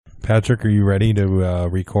Patrick, are you ready to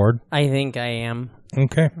record? I think I am.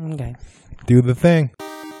 Okay. Okay. Do the thing.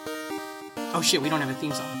 Oh shit, we don't have a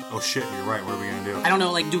theme song. Oh shit, you're right. What are we gonna do? I don't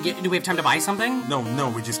know, like, do we have time to buy something? No,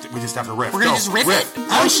 we just have to riff. We're gonna just riff it?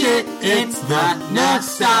 Oh shit, it's the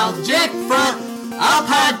Nostalgic Front, a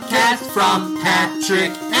podcast from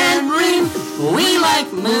Patrick and Reem. We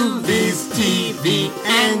like movies, TV,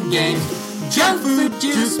 and games, junk food,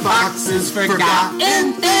 juice boxes,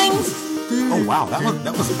 forgotten things. Oh wow, that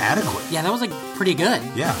was adequate. Yeah, that was, like, pretty good.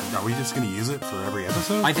 Yeah, are we just gonna use it for every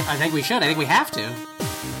episode? I think we should. I think we have to.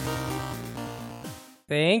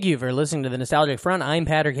 Thank you for listening to the Nostalgic Front. I'm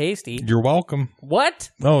Patrick Hasty. You're welcome. What?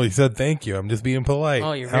 Oh, he said thank you. I'm just being polite.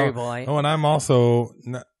 Oh, you're very polite. Oh, and I'm also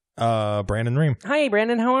Brandon Ream. Hi,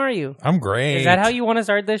 Brandon. How are you? I'm great. Is that how you want to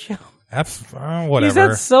start this show? That's whatever. You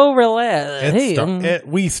said so relaxed. Hey,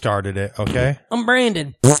 we started it, okay? I'm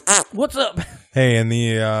Brandon. What's up? Hey, in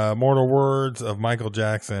the mortal words of Michael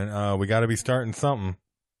Jackson, we got to be starting something.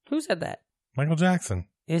 Who said that? Michael Jackson.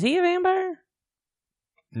 Is he a vampire?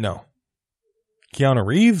 No. Keanu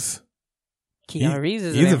Reeves? Keanu Reeves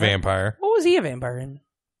is He's a vampire. What was he a vampire in?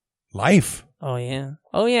 Life. Oh, yeah.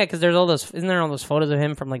 Oh, yeah, because there's all those... Isn't there all those photos of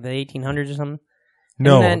him from, like, the 1800s or something?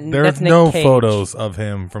 No, there's that's Nick no Cage. photos of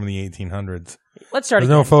him from the 1800s. Let's start There's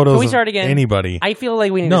again. no photos Can we start again? of anybody. I feel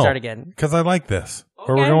like we need to start again. Because I like this.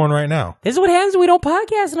 Where Okay. we're going right now. This is what happens when we don't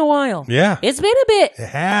podcast in a while. Yeah. It's been a bit. It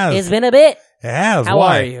has. It's been a bit. It has. How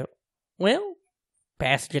Why? are you? Well,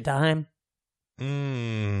 passage of time. I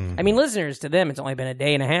mean, listeners, to them, it's only been a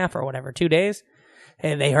day and a half or whatever, 2 days.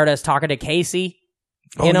 And they heard us talking to Casey,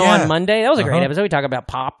 yeah. on Monday. That was a great episode. We talked about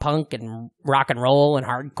pop, punk, and rock and roll and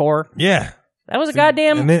hardcore. Yeah. That was a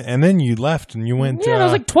goddamn... And then you left and you went Yeah, that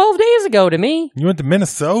was like 12 days ago to me. You went to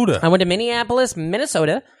Minnesota. I went to Minneapolis,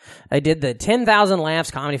 Minnesota. I did the 10,000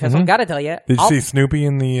 Laughs Comedy Festival. Gotta tell you. Did you see Snoopy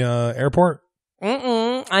in the airport?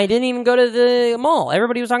 I didn't even go to the mall.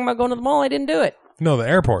 Everybody was talking about going to the mall. I didn't do it. No, the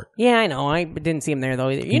airport. Yeah, I know. I didn't see him there,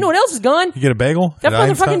 though, either. You know what else is gone? You get a bagel? That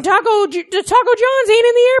motherfucking Taco John's ain't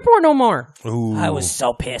in the airport no more. Ooh. I was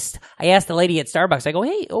so pissed. I asked the lady at Starbucks, I go,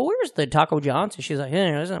 hey, where's the Taco John's? And she's like, yeah,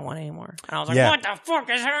 there isn't one anymore. And I was like, what the fuck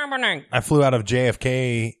is happening? I flew out of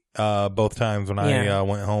JFK both times when I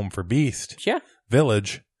went home for Beast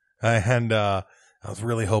Village. And I was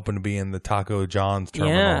really hoping to be in the Taco John's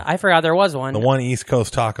terminal. Yeah, I forgot there was one. The one East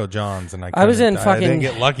Coast Taco John's. And I was in I fucking... didn't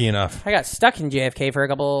get lucky enough. I got stuck in JFK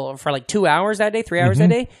for like 2 hours that day, 3 hours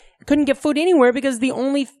that day. I couldn't get food anywhere because the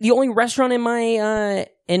only restaurant in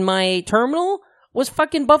my terminal was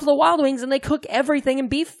fucking Buffalo Wild Wings, and they cook everything in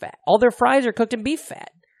beef fat. All their fries are cooked in beef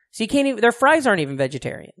fat. So you can't even... Their fries aren't even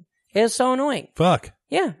vegetarian. It was so annoying. Fuck.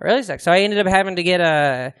 Yeah, really sucks. So I ended up having to get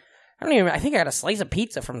I think I got a slice of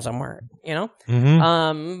pizza from somewhere, you know?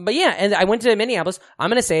 But yeah, and I went to Minneapolis. I'm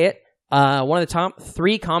going to say it. One of the top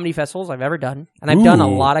 3 comedy festivals I've ever done. And I've done a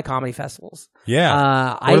lot of comedy festivals.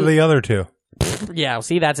 Yeah. What are the other 2? Yeah,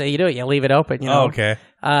 see, that's how you do it. You leave it open, you know? Oh, okay.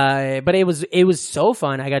 But it was so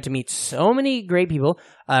fun. I got to meet so many great people.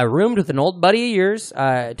 Roomed with an old buddy of yours,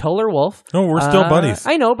 Toller Wolf. No, we're still buddies.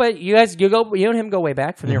 I know, but you and him go way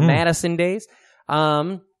back from your Madison days.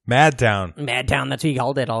 Madtown, that's what he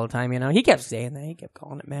called it all the time, you know. He kept saying that. He kept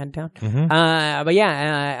calling it Madtown. But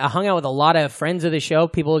yeah, I hung out with a lot of friends of the show,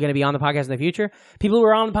 people who are going to be on the podcast in the future. People who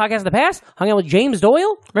were on the podcast in the past. Hung out with James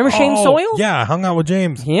Doyle. Remember James Doyle? Yeah, I hung out with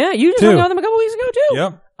James. Yeah, you just hung out with him a couple weeks ago, too.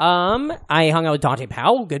 Yep. I hung out with Dante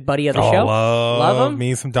Powell, good buddy of the show. Love him.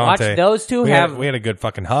 Me some Dante. Watch those two we had a good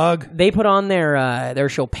fucking hug. They put on their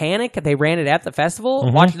show Panic. They ran it at the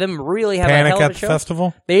festival. Watched them really have Panic a hell of a at show. The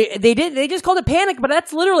festival? They did. They just called it Panic, but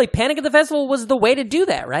that's literally Panic at the Festival was the way to do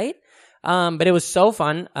that, right? But it was so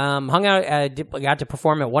fun. Hung out, got to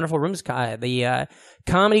perform at Wonderful Rooms, the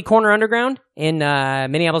Comedy Corner Underground in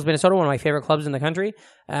Minneapolis, Minnesota, one of my favorite clubs in the country.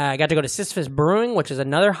 I got to go to Sisyphus Brewing, which is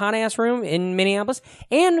another hot-ass room in Minneapolis.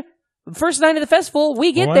 And first night of the festival,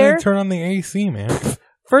 we get there. Why did you turn on the AC, man?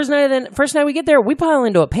 First night we get there, we pile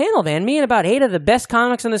into a panel van. Me and about 8 of the best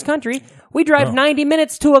comics in this country. We drive 90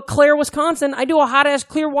 minutes to Eau Claire, Wisconsin. I do a hot-ass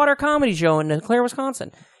Clearwater comedy show in Eau Claire,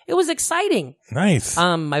 Wisconsin. It was exciting. Nice.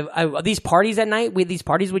 These parties at night, these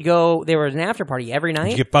parties would go, there was an after party every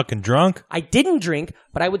night. Did you get fucking drunk? I didn't drink,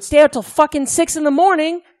 but I would stay out till fucking 6 in the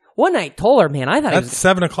morning. One night, Toller, man, I thought That's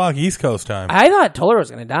 7 o'clock East Coast time. I thought Toller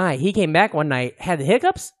was going to die. He came back one night, had the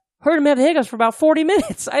hiccups, heard him have the hiccups for about 40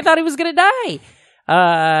 minutes. I thought he was going to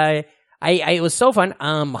die. It was so fun.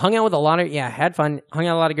 Hung out with had fun. Hung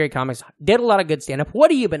out with a lot of great comics. Did a lot of good stand-up.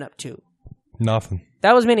 What have you been up to? Nothing.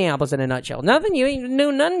 That was Minneapolis in a nutshell. Nothing? You ain't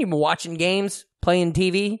knew nothing? You've been watching games, playing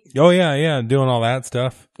TV? Oh, yeah, doing all that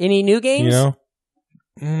stuff. Any new games? You know?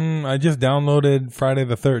 I just downloaded Friday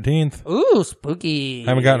the 13th. Ooh, spooky. I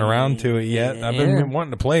haven't gotten around to it yet. Yeah. I've been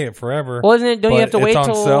wanting to play it forever. Well, isn't it? Don't you have to wait till...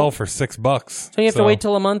 It's on sale for $6. So you have to wait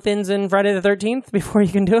till a month ends in Friday the 13th before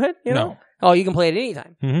you can do it? You know? No. Oh, you can play it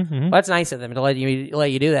anytime. Mm-hmm. Well, that's nice of them to let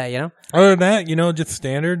you do that, you know? Other than that, just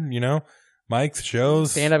standard, Mike's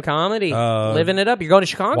shows. Stand-up comedy. Living it up. You're going to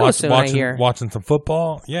Chicago soon, I hear. Watching some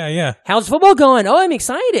football. Yeah. How's football going? Oh, I'm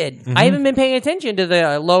excited. I haven't been paying attention to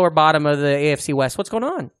the lower bottom of the AFC West. What's going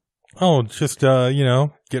on? Oh, just, getting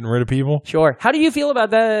rid of people. Sure. How do you feel about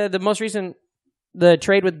the most recent, the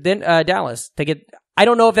trade with Dallas to get... I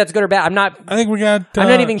don't know if that's good or bad. I'm not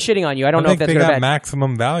even shitting on you. I don't know if that's good or bad. They got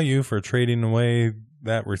maximum value for trading away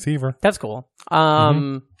that receiver. That's cool.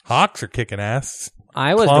 Hawks are kicking ass.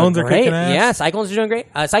 Cyclones are kicking ass. Yeah, Cyclones are doing great.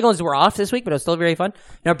 Cyclones were off this week, but it was still very fun.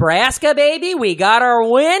 Nebraska, baby, we got our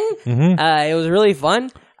win. It was really fun.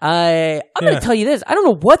 I'm going to tell you this. I don't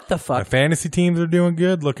know what the fuck. My fantasy teams are doing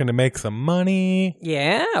good, looking to make some money.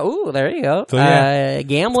 Yeah. Ooh, there you go. So,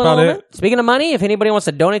 gambling a little bit. Speaking of money, if anybody wants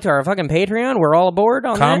to donate to our fucking Patreon, we're all aboard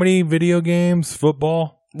on comedy, video games,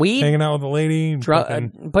 football. Hanging out with a lady.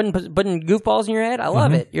 Putting goofballs in your head. I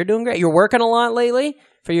love it. You're doing great. You're working a lot lately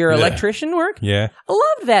for your electrician work. Yeah. I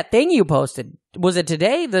love that thing you posted. Was it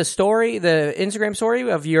today? The Instagram story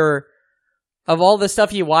of all the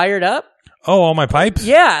stuff you wired up? Oh, all my pipes?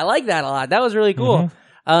 Yeah, I like that a lot. That was really cool.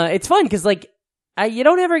 It's fun because, you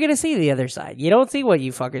don't ever get to see the other side. You don't see what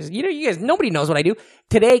you fuckers... you guys... Nobody knows what I do.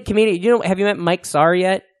 Today, comedian... have you met Mike Sarr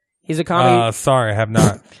yet? He's a comic... Sorry, I have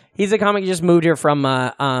not. He's a comic who just moved here from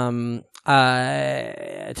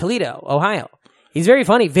Toledo, Ohio. He's very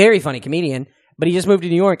funny comedian, but he just moved to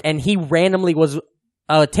New York, and he randomly was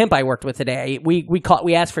a temp I worked with today.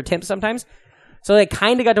 We asked for temps sometimes. So they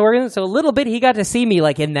kind of got to work with him. So a little bit, he got to see me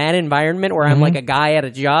in that environment where I'm like a guy at a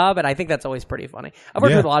job, and I think that's always pretty funny. I've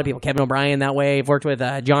worked with a lot of people. Kevin O'Brien that way. I've worked with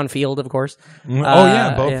John Field, of course.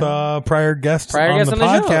 Both prior guests on the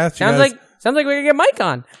podcast. Sounds like we could get Mike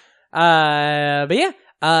on.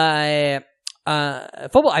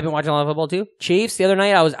 Football. I've been watching a lot of football too. Chiefs. The other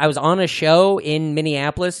night, I was on a show in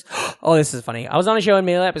Minneapolis. Oh, this is funny. I was on a show in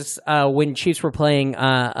Minneapolis when Chiefs were playing.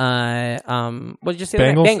 What did you say?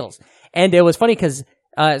 Bengals. And it was funny because,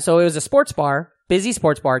 so it was a sports bar, busy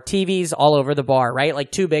sports bar, TVs all over the bar, right?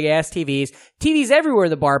 Like two big ass TVs everywhere in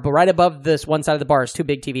the bar, but right above this one side of the bar is two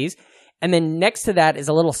big TVs. And then next to that is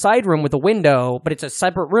a little side room with a window, but it's a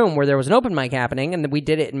separate room where there was an open mic happening, and we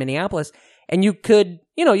did it in Minneapolis. And you could,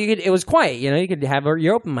 it was quiet, you could have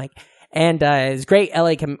your open mic. And this great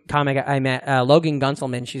LA comic I met, Logan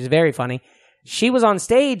Gunselman, she's very funny. She was on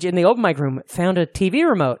stage in the open mic room, found a TV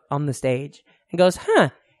remote on the stage, and goes, huh.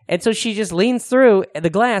 And so she just leans through the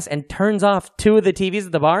glass and turns off two of the TVs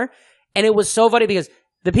at the bar. And it was so funny because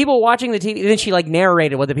the people watching the TV, then she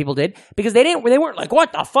narrated what the people did because they weren't like,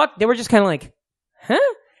 what the fuck? They were just kind of like, huh?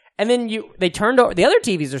 And then they turned over, the other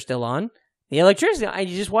TVs are still on. The electricity, I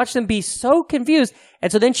just watched them be so confused.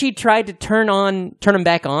 And so then she tried to turn them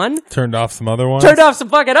back on. Turned off some other ones? Turned off some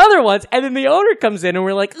fucking other ones. And then the owner comes in and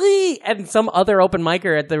we're like, ee! And some other open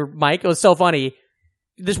micer at the mic, it was so funny.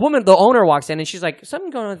 This woman, the owner, walks in and she's like,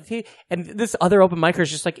 something going on with the TV. And this other open micer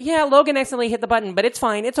is just like, yeah, Logan accidentally hit the button, but it's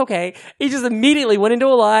fine. It's okay. He just immediately went into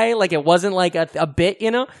a lie. Like it wasn't like a bit,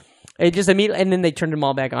 It just immediately, and then they turned them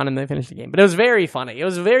all back on and they finished the game. But it was very funny. It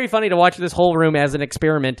was very funny to watch this whole room as an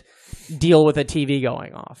experiment deal with a TV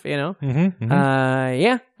going off, You're going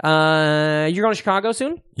to Chicago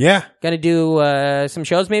soon? Yeah. Gonna do some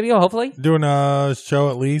shows maybe, hopefully? Doing a show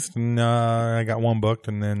at least, and I got one booked,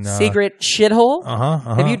 and then... Secret Shithole?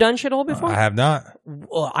 Have you done Shithole before? I have not.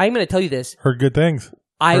 Well, I'm going to tell you this. Heard good things.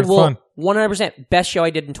 I will 100% best show I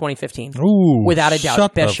did in 2015. Ooh, without a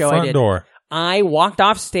doubt, best show I did. Door. I walked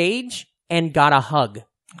off stage and got a hug.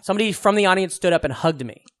 Somebody from the audience stood up and hugged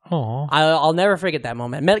me. Aww. I'll never forget that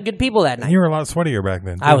moment. Met good people that night. You were a lot sweatier back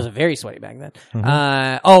then. I was very sweaty back then.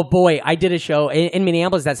 Oh boy, I did a show in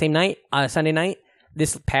Minneapolis that same night, Sunday night.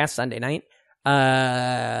 This past Sunday night.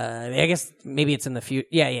 I guess maybe it's in the future.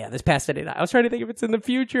 Yeah, this past Sunday night. I was trying to think if it's in the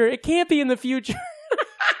future. It can't be in the future.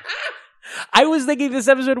 I was thinking this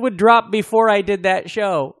episode would drop before I did that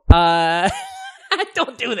show.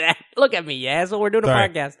 Don't do that. Look at me, you asshole. We're doing a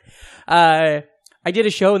podcast. I did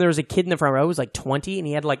a show and there was a kid in the front row who was like 20 and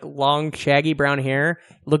he had like long, shaggy brown hair.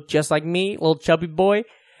 Looked just like me, little chubby boy.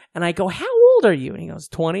 And I go, how old are you? And he goes,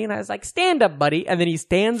 20. And I was like, stand up, buddy. And then he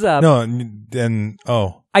stands up.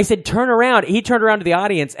 I said, turn around. He turned around to the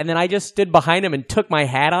audience and then I just stood behind him and took my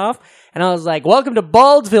hat off. And I was like, welcome to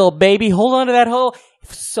Baldsville, baby. Hold on to that hole.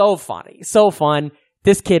 So funny. So fun.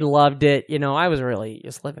 This kid loved it. I was really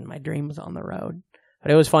just living my dreams on the road.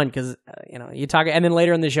 But it was fun because, you talk, and then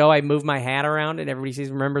later in the show, I move my hat around and everybody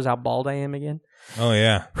remembers how bald I am again. Oh,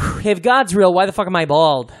 yeah. If God's real, why the fuck am I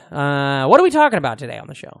bald? What are we talking about today on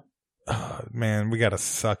the show? Man, we got a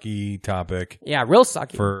sucky topic. Yeah, real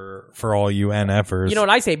sucky. For all you NFers. You know what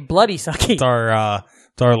I say? Bloody sucky. It's our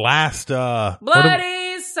last...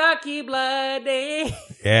 bloody sucky bloody.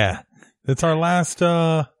 Yeah. It's our last...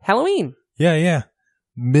 Halloween. Yeah.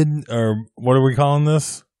 What are we calling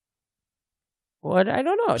this? What? I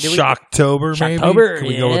don't know. Shocktober, maybe? Shocktober. Can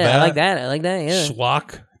we go with that? I like that, yeah.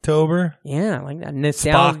 Schlocktober? Yeah, I like that.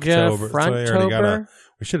 Nostalgia Fronttober.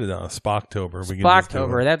 We should have done a Spocktober.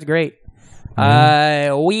 Spocktober, that's great.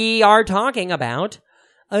 We are talking about...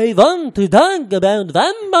 I want to talk about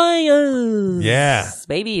vampires. Yeah.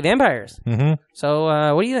 Baby, vampires. Mm-hmm.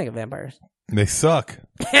 So, what do you think of vampires? They suck.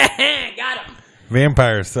 Got him.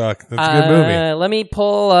 Vampires suck. That's a good movie. Let me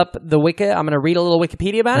pull up the Wiki. I'm going to read a little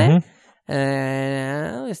Wikipedia about it.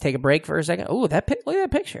 Let's take a break for a second. Oh, look at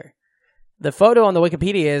that picture. The photo on the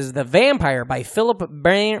Wikipedia is The Vampire by Philip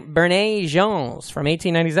Bernet-Jones from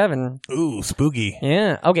 1897. Ooh, spooky.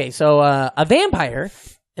 Yeah. Okay, so a vampire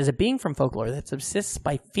is a being from folklore that subsists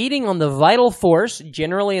by feeding on the vital force,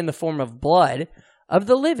 generally in the form of blood, of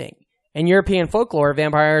the living. In European folklore,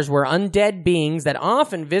 vampires were undead beings that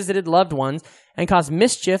often visited loved ones and caused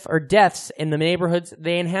mischief or deaths in the neighborhoods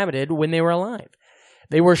they inhabited when they were alive.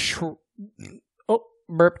 They were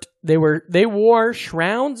They wore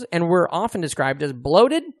shrouds and were often described as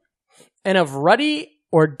bloated and of ruddy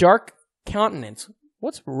or dark countenance.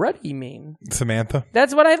 What's ruddy mean? Samantha.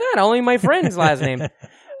 That's what I thought. Only my friend's last name.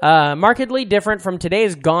 Markedly different from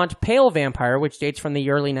today's gaunt, pale vampire, which dates from the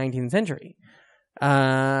early 19th century. You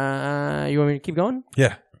want me to keep going?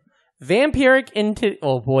 Yeah. Vampiric entity.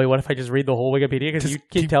 Oh boy, what if I just read the whole Wikipedia? Because you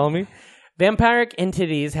keep telling me. Vampiric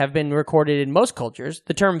entities have been recorded in most cultures.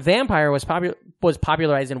 The term vampire was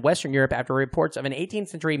popularized in Western Europe after reports of an 18th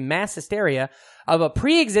century mass hysteria of a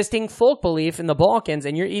pre-existing folk belief in the Balkans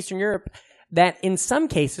and Eastern Europe that in some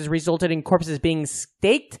cases resulted in corpses being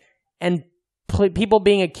staked and people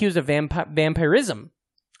being accused of vampirism.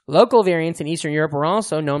 Local variants in Eastern Europe were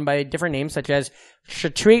also known by different names such as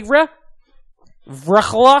Shatrigra,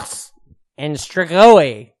 Vrachlos, and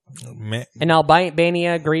Strigoi. In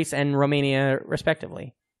Albania, Greece, and Romania,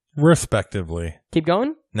 respectively. Keep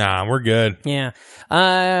going? Nah, we're good. Yeah.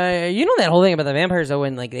 You know that whole thing about the vampires, though,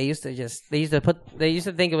 when like they used to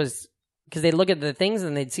think it was because they'd look at the things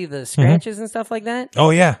and they'd see the scratches and stuff like that. Oh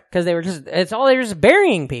yeah. Because they were just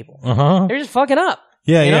burying people. They're just fucking up.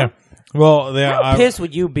 Yeah, yeah. Know? Well, how pissed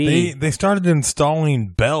would you be? They started installing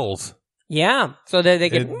bells. Yeah, so that they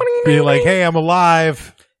could be like, "Hey, I'm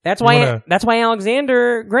alive." That's why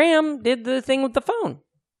Alexander Graham did the thing with the phone.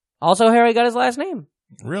 Also, Harry got his last name.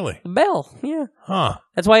 Really? Bell. Yeah. Huh.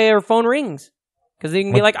 That's why your phone rings, because they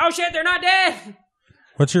can be like, "Oh shit, they're not dead."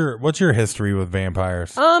 What's your history with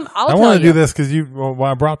vampires? I want to do this because when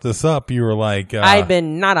I brought this up, you were like, I've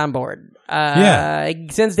been not on board.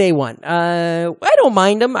 Since day one. I don't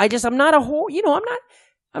mind them. I'm not a whore.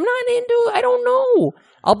 I'm not into. I don't know.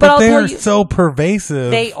 But they are so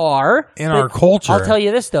pervasive. They are in our culture. I'll tell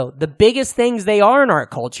you this though: the biggest things they are in our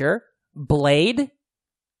culture, Blade,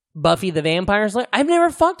 Buffy the Vampire Slayer. I've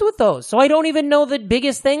never fucked with those, so I don't even know the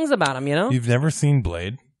biggest things about them. You've never seen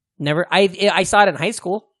Blade? Never. I saw it in high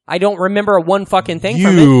school. I don't remember one fucking thing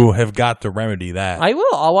from it. You have got to remedy that. I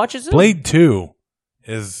will. I'll watch it soon. Blade 2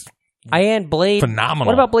 is Blade phenomenal.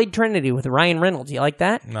 What about Blade Trinity with Ryan Reynolds? You like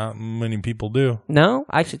that? Not many people do. No?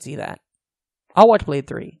 I should see that. I'll watch Blade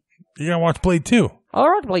 3. You're going to watch Blade 2? I'll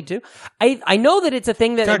watch Blade 2. I know that it's a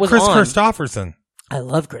thing that it was Chris on. Christopherson. I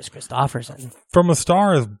love Chris Christopherson. From A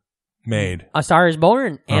Star Is Made. A Star Is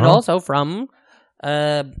Born. And also from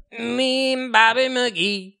Me and Bobby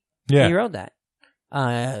McGee. Yeah. He wrote that.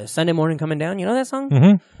 Sunday Morning Coming Down. You know that song?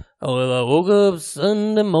 Mm-hmm. Oh, well, I woke up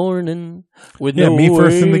Sunday morning with Me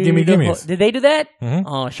First and the Gimme Gimmes. Did they do that? Mm-hmm.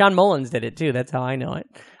 Oh, Sean Mullins did it too. That's how I know it.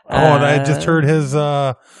 And I just heard his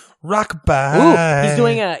Rock Bye.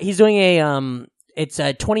 He's doing a it's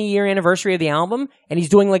a 20-year anniversary of the album, and he's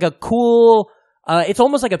doing like a cool it's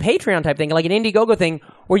almost like a Patreon type thing, like an Indiegogo thing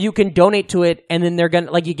where you can donate to it, and then they're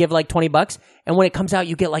gonna you give like $20, and when it comes out,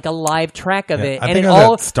 you get like a live track of it. I think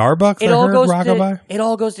all Starbucks. It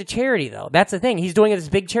all goes to charity though. That's the thing. He's doing this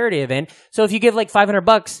big charity event. So if you give like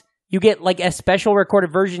 $500, you get like a special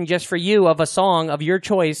recorded version just for you of a song of your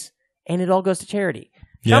choice, and it all goes to charity.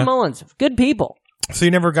 Sean Mullins, good people. So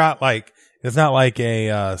you never got it's not like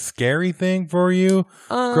a scary thing for you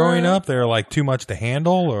growing up? They're like too much to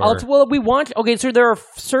handle? Or? So there are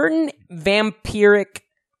certain vampiric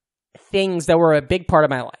things that were a big part of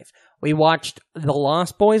my life. We watched The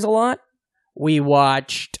Lost Boys a lot. We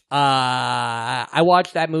watched. I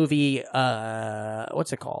watched that movie.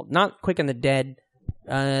 What's it called? Not Quick and the Dead.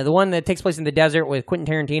 The one that takes place in the desert with Quentin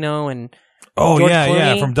Tarantino and. Oh, George yeah,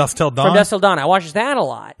 Clooney. yeah. From Dusk Till Dawn. From Dusk Till Dawn. I watched that a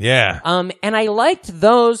lot. Yeah. And I liked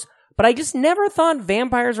those, but I just never thought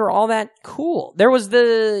vampires were all that cool. There was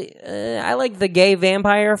I like the gay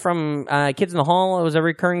vampire from Kids in the Hall. It was a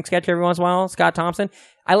recurring sketch every once in a while. Scott Thompson.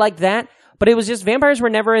 I liked that. But it was just, vampires were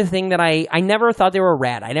never a thing that I never thought they were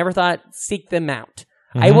rad. I never thought seek them out.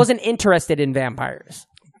 Mm-hmm. I wasn't interested in vampires.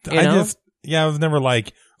 I was never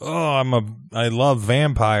like, oh, I love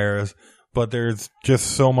vampires, but there's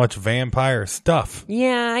just so much vampire stuff.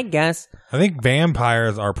 Yeah, I guess. I think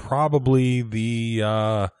vampires are probably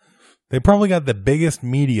they probably got the biggest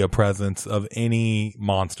media presence of any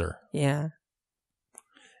monster. Yeah.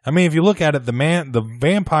 I mean, if you look at it, the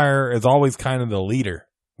vampire is always kind of the leader.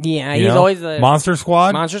 Yeah, he's always the... Monster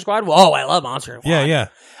Squad? Monster Squad? Oh, I love Monster Squad. Yeah.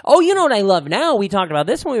 Oh, you know what I love now? We talked about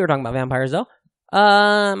this when we were talking about vampires, though.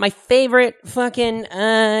 My favorite fucking...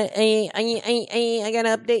 I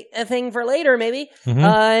gotta update a thing for later, maybe.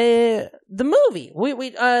 Mm-hmm. The movie.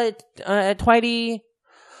 Twitey...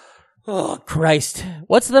 Oh, Christ.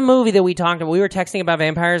 What's the movie that we talked about? We were texting about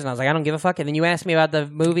vampires, and I was like, I don't give a fuck. And then you asked me about the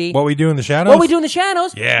movie. What We Do in the Shadows? What We Do in the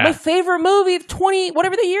Shadows? Yeah. My favorite movie of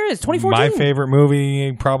whatever the year is, 2014. My favorite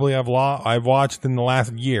movie probably I've watched in the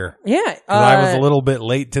last year. Yeah. I was a little bit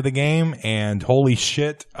late to the game, and holy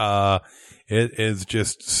shit, it is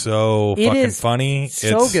just so fucking funny.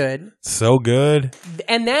 It's good. So good.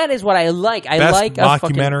 And that is what I like. I Best like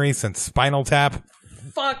documentary since Spinal Tap.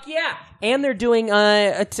 Fuck yeah. And they're doing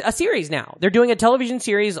a series now. They're doing a television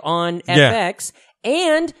series on FX,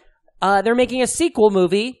 and they're making a sequel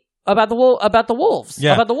movie about the wolves.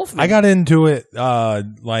 Yeah. About the Wolfman. I got into it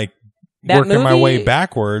working my way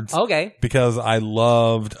backwards. Okay. Because I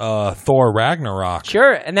loved Thor Ragnarok.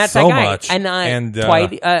 Sure, and that's so that guy. much. And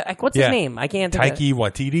what's his name? I can't think Taika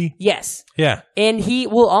Waititi? Yes. Yeah. And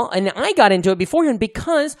and I got into it beforehand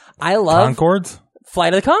because I love Concords?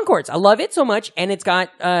 Flight of the Conchords. I love it so much, and it's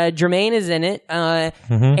got Jermaine is in it, and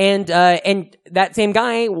that same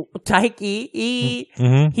guy, Taika,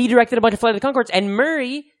 he directed a bunch of Flight of the Conchords, and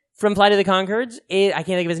Murray from Flight of the Conchords, I can't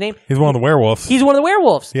think of his name. He's one of the werewolves. He's one of the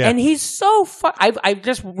werewolves, yeah. And he's so fun. I've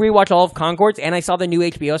just rewatched all of Conchords, and I saw the new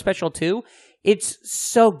HBO special too. It's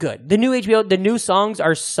so good. The new songs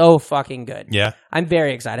are so fucking good. Yeah, I'm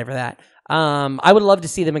very excited for that. I would love to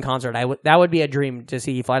see them in concert. That would be a dream to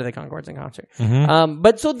see Flight of the Conchords in concert. Mm-hmm.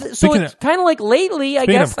 But so it's kind of like lately, I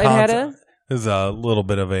guess I've had a... There's a little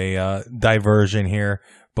bit of a diversion here,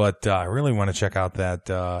 but I really want to check out that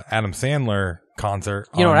Adam Sandler concert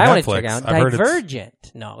on Netflix. You know what I want to check out?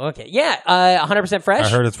 Divergent. No, okay. Yeah, 100% Fresh. I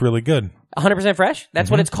heard it's really good. 100% Fresh? That's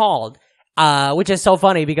what it's called. Which is so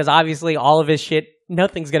funny because obviously all of his shit,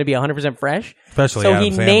 nothing's going to be 100% fresh. Especially so Adam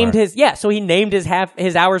he Sandler. named his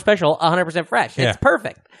hour special 100% fresh. It's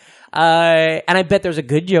perfect. And I bet there's a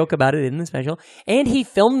good joke about it in the special. And he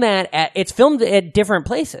filmed it's filmed at different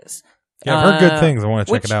places. Yeah, I've heard good things. I want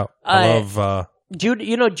to check it out. I love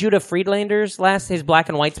Judah Friedlander's his black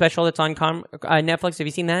and white special that's on Netflix. Have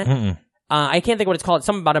you seen that? I can't think what it's called. It's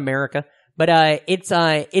something about America. But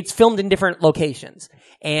it's filmed in different locations.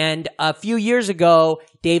 And a few years ago,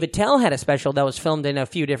 Dave Attell had a special that was filmed in a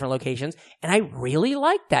few different locations, and I really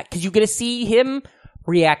liked that because you get to see him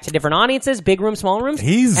react to different audiences, big rooms, small rooms,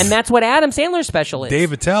 and that's what Adam Sandler's special is.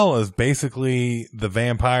 Dave Attell is basically the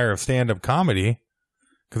vampire of stand-up comedy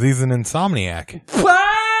because he's an insomniac.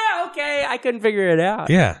 Okay, I couldn't figure it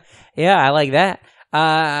out. Yeah, I like that.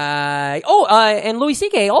 And Louis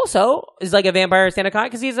C.K. also is like a vampire stand-up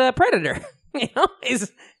comic because he's a predator.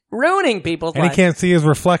 He's ruining people's lives. And he can't see his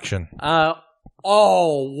reflection. Oh,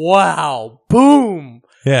 wow. Boom.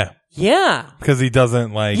 Yeah. Yeah. Because he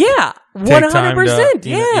doesn't, 100%. Yeah.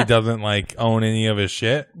 He doesn't, own any of his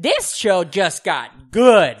shit. This show just got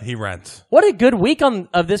good. He rents. What a good week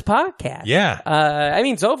of this podcast. Yeah.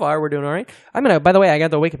 So far, we're doing all right. by the way, I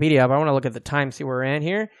got the Wikipedia up. I want to look at the time, see where we're at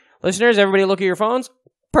here. Listeners, everybody look at your phones.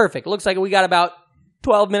 Perfect. Looks like we got about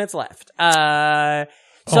 12 minutes left. Well,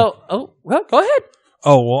 go ahead.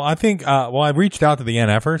 Oh, well, I think, I reached out to the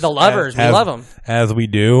NFers. The lovers. We love them. As we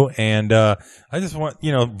do. And I just want,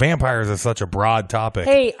 vampires is such a broad topic.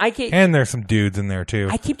 Hey, and there's some dudes in there, too.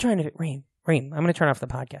 I keep trying to, Reem, I'm going to turn off the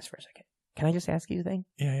podcast for a second. Can I just ask you a thing?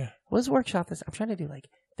 Yeah. Let's workshop this. I'm trying to do,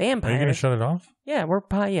 vampires. Are you going to shut it off? Yeah,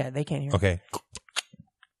 they can't hear. Okay.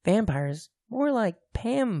 Vampires, more like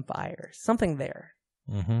Pam-buyers. Something there.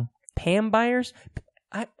 Mm-hmm. Pam-buyers?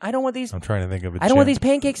 I don't want these. I'm trying to think of it. I don't want these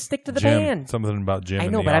pancakes stick to the Jim. pan. Something about Jim. I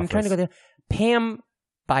know, but I'm trying to go there. Pam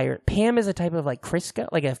buyer. Pam is a type of Crisco,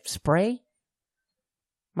 like a spray.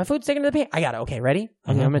 My food's sticking to the pan. I got it. Okay, ready?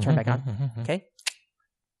 Okay, I'm going to turn it back on. Okay.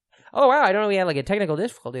 Oh, wow. I don't know. We had like a technical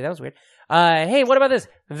difficulty. That was weird. Hey, what about this?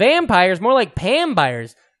 Vampires, more like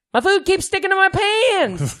Pam-buyers. My food keeps sticking to my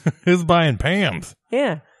pans. Who's buying Pams?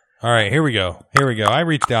 Yeah. All right, here we go. I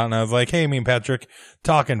reached out and I was like, hey, Mean Patrick,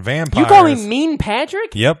 talking vampires. You call me Mean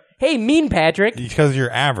Patrick? Yep. Hey, Mean Patrick. Because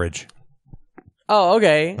you're average. Oh,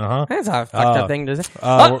 okay. Uh-huh. That's a fucked up thing to say.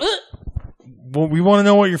 Well, we want to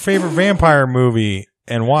know what your favorite vampire movie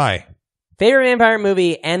and why. Favorite vampire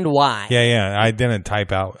movie and why? Yeah. I didn't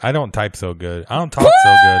type out. I don't type so good. I don't talk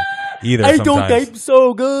so good either sometimes. Don't type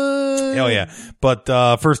so good. Hell yeah. But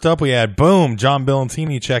first up, we had, boom, John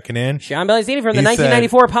Billantini checking in. John Billantini from the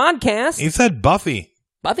 1994 podcast. He said Buffy.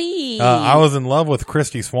 I was in love with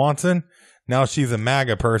Christy Swanson. Now she's a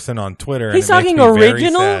MAGA person on Twitter. He's talking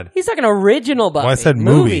original? He's talking original Buffy. Well, I said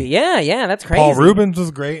movie. Yeah, that's crazy. Paul Rubens was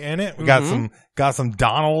great in it. We got some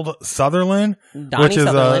Donald Sutherland, which is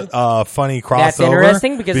a funny crossover. That's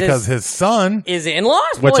interesting because his son is in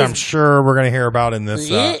Lost Boys. Which I'm sure we're going to hear about in this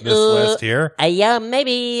list here. Yeah,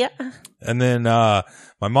 maybe. And then my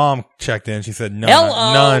mom checked in. She said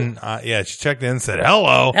none. She checked in and said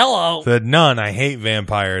hello. Hello. Said none. I hate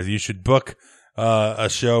vampires. You should book a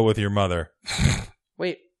show with your mother.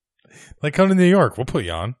 Wait. Like, come to New York. We'll put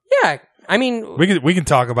you on. Yeah. I mean, we can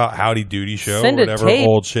talk about Howdy Doody show or whatever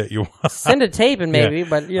old shit you want. Send a tape and maybe,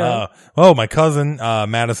 but you know. My cousin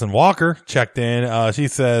Madison Walker checked in. She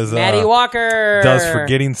says, Maddie Walker, does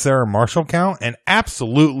Forgetting Sarah Marshall count? And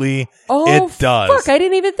absolutely, it does. Fuck, I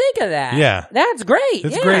didn't even think of that. Yeah, that's great.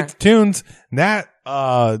 It's great tunes. That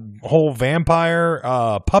whole vampire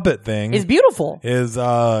puppet thing is beautiful. Is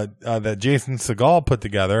that Jason Segel put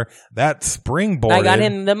together? That springboard. I got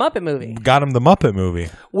him the Muppet movie.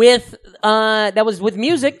 With that was with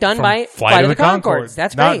music done by Flight of the Conchords.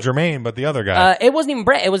 That's not great. Jermaine, but the other guy. It wasn't even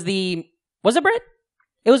Brett. It was Brett?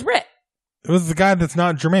 It was Brett. It was the guy that's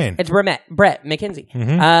not Jermaine. It's Brett McKenzie.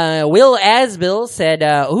 Mm-hmm. Will Asbill said,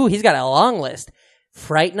 he's got a long list.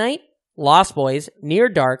 Fright Night, Lost Boys, Near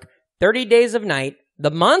Dark, 30 Days of Night, The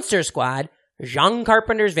Monster Squad, John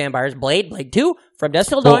Carpenter's Vampires, Blade 2, From Dusk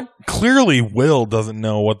Till Dawn. Clearly, Will doesn't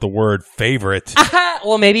know what the word favorite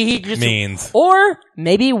well, maybe he just means. Or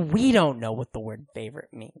maybe we don't know what the word favorite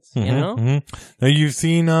means, you know? Mm-hmm. Now, you've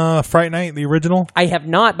seen Fright Night, the original? I have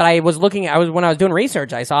not, but when I was doing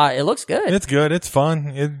research, I saw it looks good. It's good. It's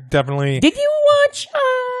fun. It definitely... Did you watch...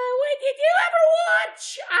 did you ever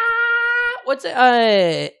watch...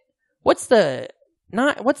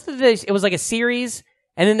 it was like a series,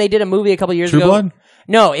 and then they did a movie a couple years ago. True Blood?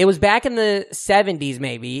 No, it was back in the 70s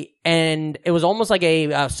maybe, and it was almost like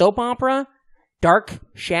a soap opera, Dark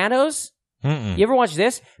Shadows. Mm-mm. You ever watch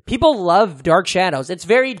this? People love Dark Shadows. It's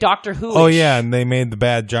very Doctor Who-ish. Oh, yeah, and they made the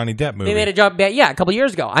bad Johnny Depp movie. They made a couple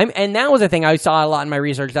years ago. And that was a thing I saw a lot in my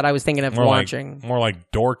research that I was thinking of watching. More like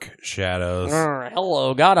Dork Shadows.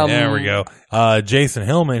 Hello, got him. There we go. Jason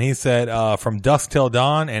Hillman, he said, From Dusk Till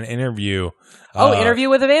Dawn, an interview. Interview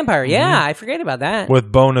with a Vampire. Yeah, I forget about that. With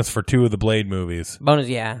bonus for 2 of the Blade movies. Bonus,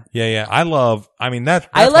 yeah. Yeah. I like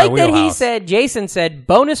that Jason said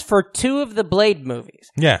bonus for 2 of the Blade movies.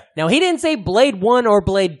 Yeah. Now, he didn't say Blade 1 or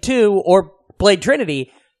Blade 2 or Blade Trinity.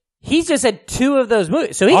 He just said 2 of those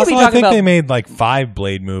movies. So he could be talking about... I think they made like 5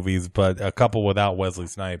 Blade movies, but a couple without Wesley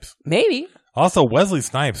Snipes. Maybe. Also, Wesley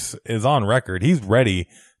Snipes is on record. He's ready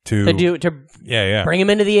to bring him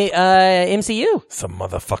into the MCU. Some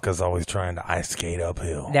motherfuckers always trying to ice skate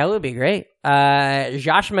uphill. That would be great.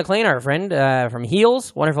 Josh McClain, our friend from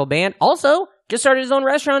Heels, wonderful band, also just started his own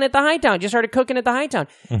restaurant at the Hightown. Just started cooking at the Hightown,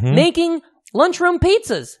 making lunchroom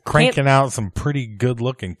pizzas, cranking out some pretty good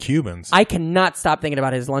looking Cubans. I cannot stop thinking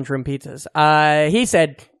about his lunchroom pizzas. He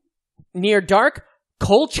said, Near Dark.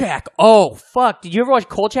 Kolchak. Oh, fuck. Did you ever watch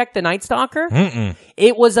Kolchak the Night Stalker? Mm-mm.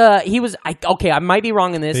 It was, I might be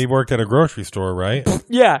wrong in this. He worked at a grocery store, right?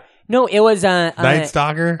 Yeah. No, it was, Night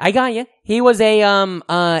Stalker? I got you. He was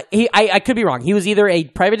I could be wrong. He was either a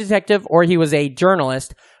private detective or he was a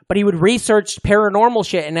journalist, but he would research paranormal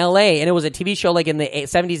shit in LA, and it was a TV show like in the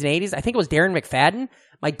 70s and 80s. I think it was Darren McFadden.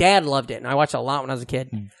 My dad loved it, and I watched it a lot when I was a kid.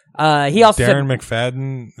 He also Darren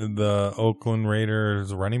McFadden, the Oakland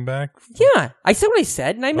Raiders running back? Yeah. I said what I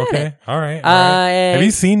said, and I meant it. All right. Have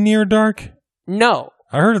you seen Near Dark? No.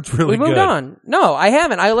 I heard it's really good. We moved on. No, I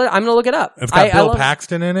haven't. I'm going to look it up. It's got Bill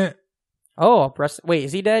Paxton in it. Oh, wait,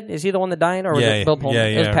 is he dead? Is he the one that died? Or was it Bill Pullman? Yeah.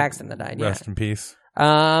 It was Paxton that died, Rest in peace.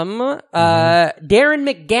 Darren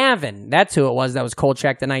McGavin. That's who it was that was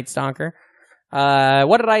Kolchak the Night Stalker.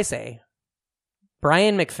 What did I say?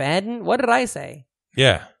 Brian McFadden? What did I say?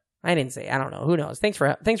 Yeah. I didn't say. I don't know. Who knows? Thanks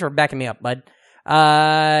for backing me up, bud.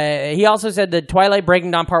 He also said that Twilight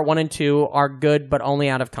Breaking Dawn Part 1 and 2 are good, but only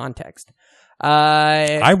out of context.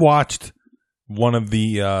 I watched one of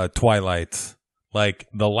the Twilights, like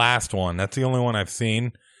the last one. That's the only one I've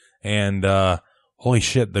seen. And holy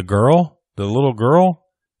shit, the little girl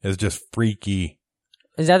is just freaky.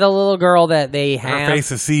 Is that the little girl that they have? Her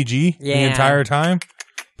face is CG the entire time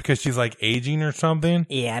because she's like aging or something.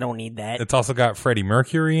 Yeah, I don't need that. It's also got Freddie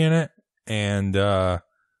Mercury in it and the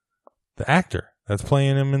actor that's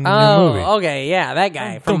playing him in the new movie. Oh, okay, yeah, that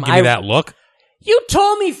guy. Don't give me that look. You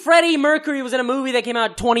told me Freddie Mercury was in a movie that came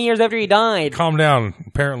out 20 years after he died. Calm down.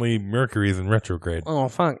 Apparently, Mercury's in retrograde. Oh,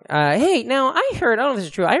 fuck. Hey, now, I don't know if this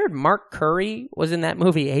is true. I heard Mark Curry was in that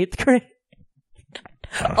movie 8th grade.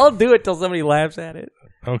 I'll do it till somebody laughs at it.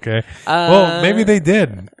 Okay. Well, maybe they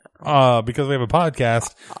did. Because we have a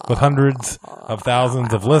podcast with hundreds of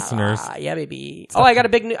thousands of listeners. Yeah, baby. Oh, I got a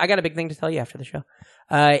big thing to tell you after the show.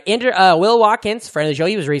 Will Watkins, friend of the show,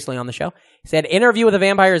 he was recently on the show, said Interview with a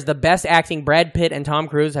Vampire is the best acting Brad Pitt and Tom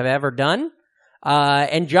Cruise have ever done.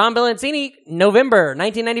 And John Belancini, November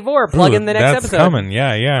 1994, plug in the next episode. That's coming,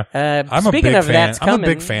 yeah. I'm a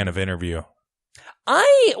big fan of Interview.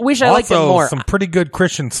 I wish I liked it more. Some pretty good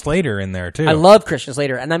Christian Slater in there, too. I love Christian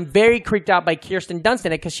Slater, and I'm very creeped out by Kirsten Dunst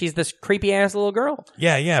in it because she's this creepy-ass little girl.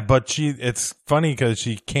 Yeah, but it's funny because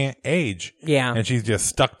she can't age. Yeah. And she's just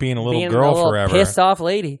stuck being a little girl forever. Pissed-off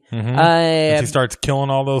lady. Mm-hmm. And she starts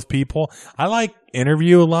killing all those people. I like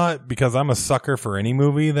Interview a lot because I'm a sucker for any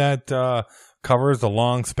movie that covers a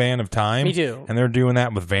long span of time. Me too. And they're doing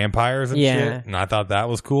that with vampires and shit, and I thought that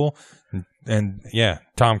was cool. And yeah,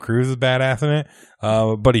 Tom Cruise is badass in it.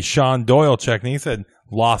 Buddy Sean Doyle checked and he said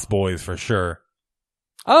Lost Boys for sure.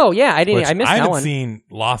 Oh yeah, I missed that one. I haven't seen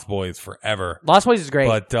Lost Boys forever. Lost Boys is great.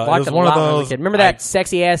 But it was one of those. Remember that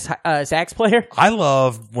sexy ass sax player? I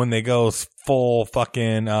love when they go full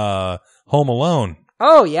fucking Home Alone.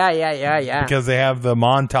 Oh yeah. Because they have the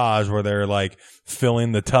montage where they're like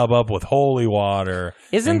filling the tub up with holy water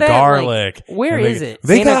and garlic. Like, where is it?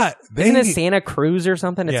 Isn't it Santa Cruz or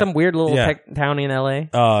something? It's some weird little town in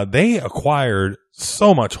LA. They acquired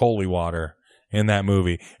so much holy water in that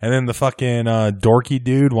movie, and then the fucking dorky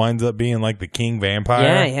dude winds up being like the king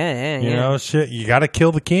vampire. Yeah. You know, shit. You got to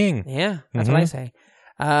kill the king. Yeah, that's what I say.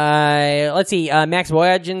 Let's see. Max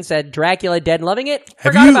Voyagen said Dracula Dead, loving it.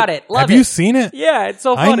 Forgot about it. Have you seen it? Yeah, it's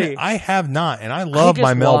so funny. I have not, and I love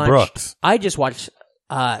my Mel Brooks. I just watched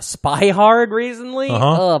Spy Hard recently.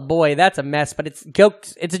 Oh boy, that's a mess. But it's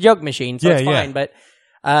jokes. It's a joke machine, so it's fine. But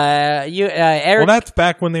Eric. Well, that's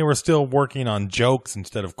back when they were still working on jokes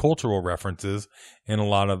instead of cultural references in a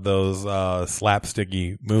lot of those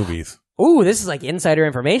slapsticky movies. Ooh, this is like insider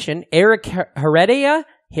information. Eric Heredia,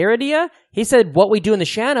 he said What We Do in the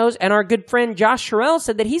Shadows, and our good friend Josh Sherrill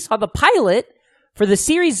said that he saw the pilot for the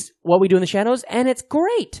series What We Do in the Shadows, and it's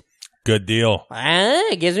great. Good deal.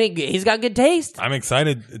 He's got good taste. I'm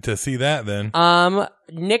excited to see that then.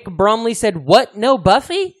 Nick Bromley said, what? No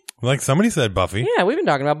Buffy? Like somebody said Buffy. Yeah, we've been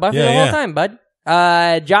talking about Buffy the whole time, bud.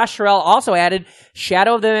 Josh Sherrill also added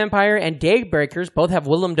Shadow of the Vampire and Daybreakers both have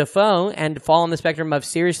Willem Dafoe and fall on the spectrum of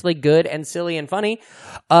seriously good and silly and funny.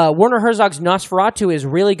 Werner Herzog's Nosferatu is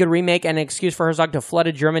really good remake and an excuse for Herzog to flood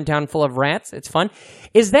a German town full of rats. It's fun.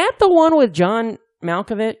 Is that the one with John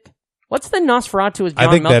Malkovich? What's the Nosferatu with John Malkovich?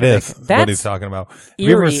 I think that is what he's talking about. Have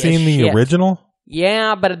you ever seen the original?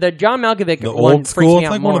 Yeah, but the John Malkovich the one old school, it's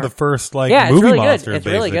like more. one of the first movie monsters. It's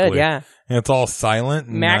really good, yeah. And it's all silent.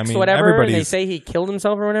 And, Max whatever, and they say he killed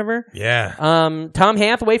himself or whatever. Yeah. Tom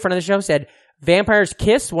Hathaway, friend of the show, said, Vampire's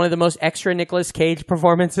Kiss, one of the most extra Nicolas Cage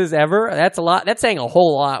performances ever. That's a lot. That's saying a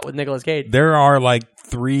whole lot with Nicolas Cage. There are like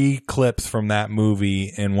 3 clips from that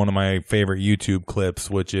movie in one of my favorite YouTube clips,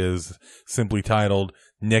 which is simply titled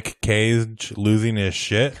Nick Cage Losing His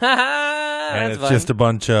Shit. And it's just a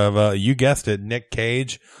bunch of, you guessed it, Nick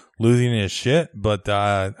Cage losing his shit. But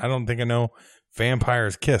I don't think I know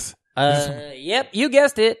Vampire's Kiss. Yep, you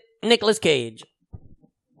guessed it. Nicolas Cage.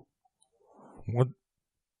 What?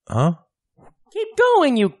 Huh? Keep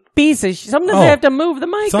going, you piece of shit. Sometimes I have to move the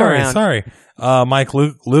mic around. Sorry. Mike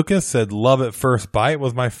Lucas said Love at First Bite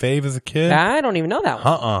was my fave as a kid. I don't even know that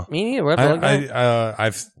one. Me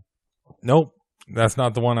neither. Nope. That's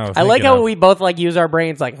not the one I was thinking like how we both like use our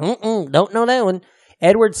brains like, don't know that one.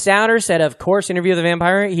 Edward Souter said, of course, Interview with the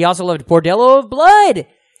Vampire. He also loved Bordello of Blood.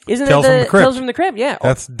 Isn't Tales it Tales from the Crypt? Yeah.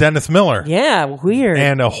 That's Dennis Miller. Yeah, weird.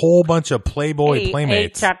 And a whole bunch of Playboy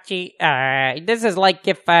Playmates. Hey, Chachi, this is like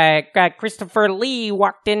if Christopher Lee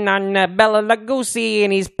walked in on Bela Lugosi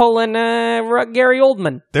and he's pulling Gary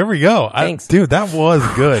Oldman. There we go. Thanks. Dude, that was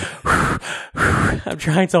good. I'm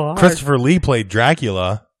trying so hard. Christopher Lee played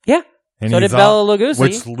Dracula. Yeah. And So did he's Bela Lugosi.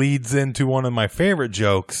 which leads into one of my favorite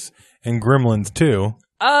jokes in Gremlins 2.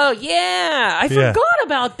 Oh, yeah. I Yeah. forgot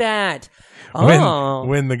about that. Oh.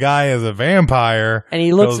 When the guy is a vampire. And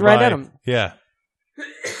he looks goes right by- at him. Yeah.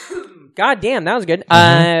 God damn, that was good.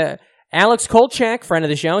 Mm-hmm. Alex Kolchak, friend of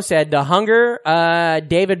the show, said The Hunger,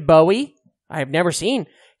 David Bowie, I've never seen,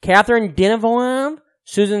 Catherine Deneuve,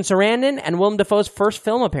 Susan Sarandon, and Willem Dafoe's first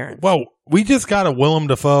film appearance. Well, we just got a Willem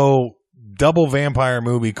Dafoe double vampire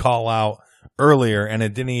movie call out earlier, and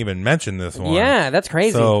it didn't even mention this one. Yeah, that's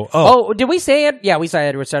crazy. So, did we say it? Yeah, we said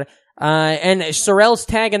Edward Sutter. And Sorrell's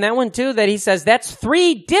tagging that one too, that he says that's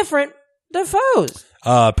 3 different Dafoes.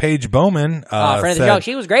 Paige Bowman, Friend of the show.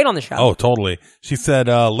 She was great on the show. oh, totally. She said,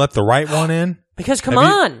 let the right one in. Because come Have you-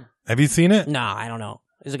 on. Have you seen it? No, I don't know.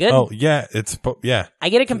 Is it good? Oh, yeah. Yeah. I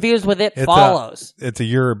get it confused with It It's Follows. It's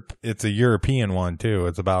a European one too.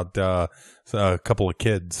 It's about a couple of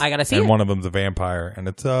kids. I gotta see and it. one of them's a vampire, and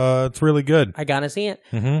it's really good. I gotta see it.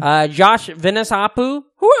 Mm-hmm. Josh Vinasapu.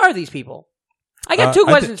 Who are these people? I got 2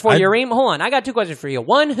 questions for you, Reem. Hold on. I got 2 questions for you.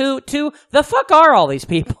 1, who? 2, the fuck are all these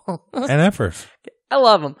people? And effers. I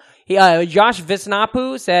love them. Josh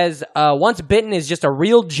Visnapu says, Once Bitten is just a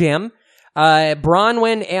real gem.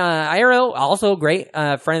 Bronwyn Iro, also great,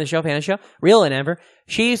 friend of the show, fan of the show, real and ever.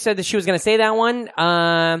 She said that she was going to say that one,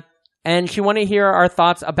 and she wanted to hear our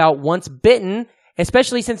thoughts about Once Bitten,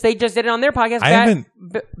 especially since they just did it on their podcast,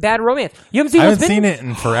 Bad Romance. You haven't seen I Once haven't Bitten? seen it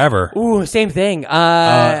in forever. Ooh, same thing.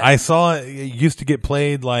 I saw it used to get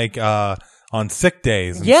played like on sick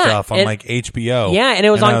days and stuff on like HBO. Yeah, and it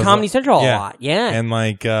was on Comedy Central a yeah. lot. Yeah. And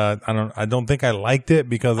like I don't think I liked it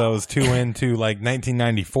because I was too into like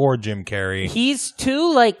 1994 Jim Carrey. He's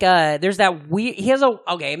too like there's that weird he has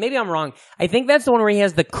okay, maybe I'm wrong. I think that's the one where he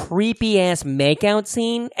has the creepy ass makeout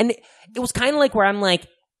scene, and it was kind of like where I'm like,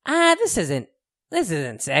 this isn't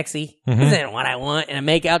sexy. Mm-hmm. This isn't what I want in a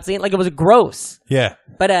makeout scene. Like, it was gross. Yeah.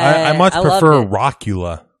 But I much loved prefer it.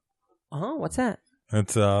 Rockula. Oh, what's that?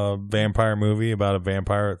 It's a vampire movie about a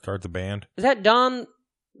vampire that starts a band. Is that Don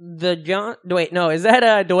the John? Wait, no. Is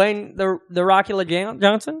that Dwayne the Rockula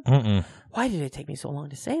Johnson? Mm-mm. Why did it take me so long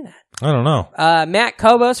to say that? I don't know. Matt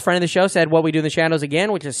Kobos, friend of the show, said What We Do in the Shadows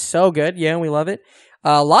again, which is so good. Yeah, we love it.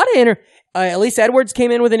 A lot of Elise Edwards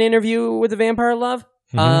came in with an interview with the Vampire Love.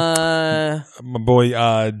 My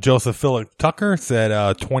boy Joseph Philip Tucker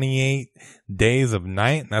said 28 Days of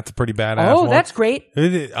Night. That's a pretty badass one. That's great.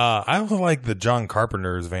 I also like the John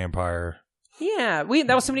Carpenter's Vampire. Yeah,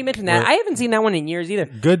 that was somebody mentioned that. I haven't seen that one in years either.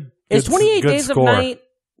 Good. Is 28 Days score. of Night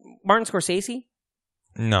Martin Scorsese?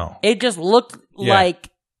 No. It just looked like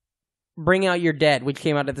Bring Out Your Dead, which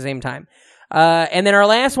came out at the same time. And then our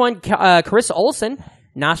last one, Chris Olsen,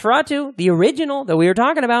 Nosferatu, the original that we were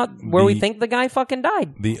talking about, where we think the guy fucking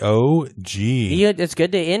died. The OG. Yeah, it's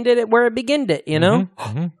good to end it where it beginned it, you know?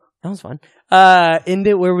 Mm-hmm. That was fun. End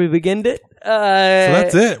it where we beginned it. So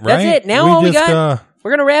that's it, right? That's it. Now all we got,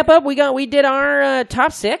 we're going to wrap up. We did our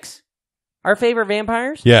top 6, our favorite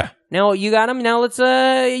vampires. Yeah. Now you got them. Now let's,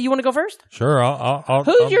 you want to go first? Sure. I'll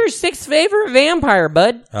Who's your 6th favorite vampire,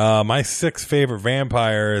 bud? my 6th favorite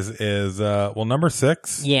vampires is, number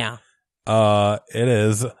 6. Yeah. It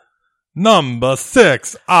is number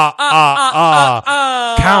 6.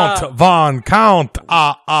 Count Von Count.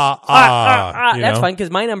 That's fine because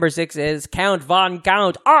my number 6 is Count Von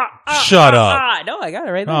Count. Shut up. No, I got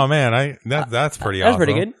it right there. Oh man, that's pretty That's awesome.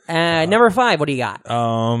 pretty good. Number 5, what do you got?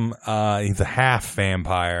 He's a half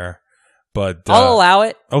vampire, but I'll allow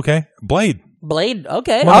it. okay, Blade. Blade,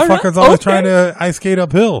 okay. Motherfucker's always trying to ice skate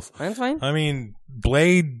up hills. That's fine. I mean,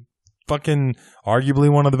 Blade, fucking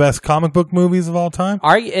arguably one of the best comic book movies of all time.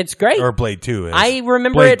 It's great. Or Blade 2 is. I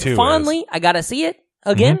remember Blade it 2 fondly. is. I got to see it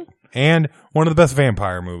again. Mm-hmm. And one of the best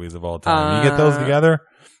vampire movies of all time. You get those together,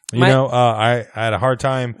 I had a hard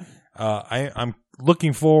time. I'm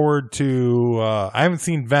looking forward to. I haven't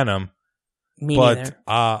seen Venom, Me but neither.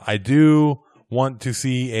 I do want to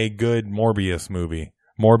see a good Morbius movie.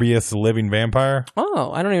 Morbius, the living vampire.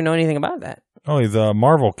 Oh, I don't even know anything about that. Oh, he's a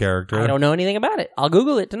Marvel character. I don't know anything about it. I'll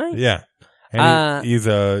Google it tonight. Yeah, and he's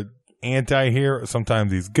a anti-hero.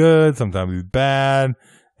 Sometimes he's good, sometimes he's bad,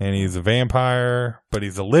 and he's a vampire. But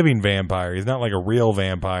he's a living vampire. He's not like a real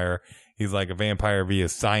vampire. He's like a vampire via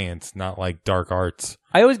science, not like dark arts.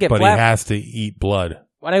 I always get But he has to eat blood.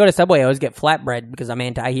 When I go to Subway, I always get flatbread because I'm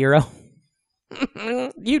anti-hero.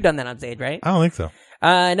 You've done that on stage, right? I don't think so.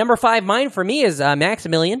 Number 5, mine for me is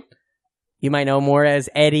Maximilian. You might know more as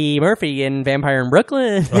Eddie Murphy in Vampire in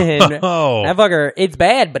Brooklyn. Oh, That fucker, it's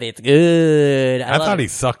bad, but it's good. I thought he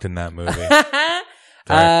sucked in that movie.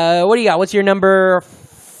 What do you got? What's your number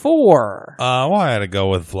 4? Well, I had to go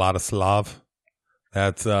with Vladislav.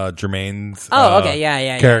 That's Jermaine's. Okay,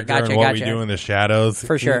 yeah. Character Gotcha, and what gotcha. we do in the shadows.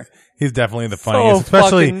 For sure. He's definitely the funniest, So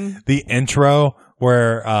especially fucking- the intro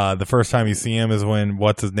where the first time you see him is when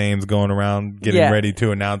what's his name's going around getting ready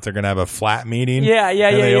to announce they're gonna have a flat meeting. Yeah.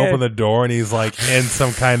 And they open the door and he's like in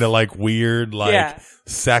some kind of like weird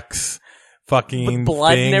sex fucking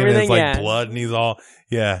blood thing, and everything, it's like yeah. blood and he's all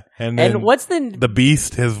and then And what's the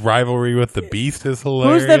Beast? His rivalry with the Beast is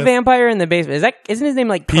hilarious. who's the vampire in the basement? Isn't his name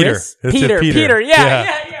like Peter. Chris? It's just Peter.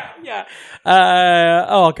 Yeah.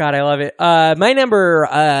 Oh God, I love it. My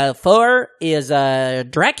number 4 is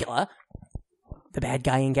Dracula, the bad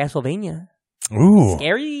guy in Castlevania. Ooh,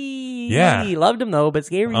 Scary. Yeah. Loved him though, but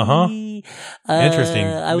scary. interesting.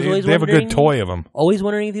 I was always they have a wondering, good toy of him. Always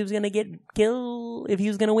wondering if he was gonna get killed, if he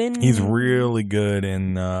was gonna win. He's really good,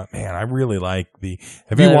 and man, I really like the.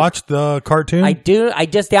 Have you watched the cartoon? I do. I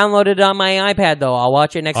just downloaded it on my iPad though. I'll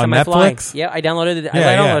watch it next On time I fly. Netflix? Yeah, I downloaded it. I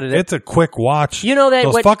yeah. downloaded it. It's a quick watch. You know that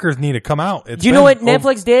those what- fuckers need to come out. Do you know what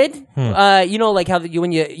Netflix did? You know, like how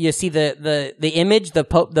when you see the image, the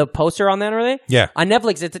poster on that or anything? Yeah. On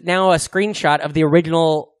Netflix, it's now a screenshot of the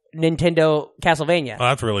original Nintendo Castlevania. Oh,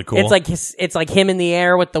 that's really cool. It's like him in the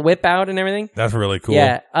air with the whip out and everything. That's really cool.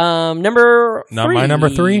 Yeah. Number 3. My number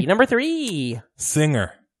 3? Number 3.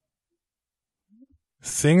 Singer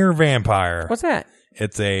vampire. What's that?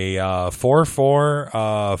 It's a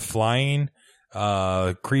 4/4 flying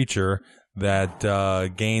creature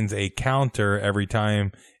that gains a counter every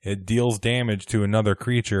time it deals damage to another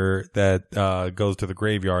creature that goes to the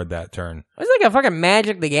graveyard that turn. It's like a fucking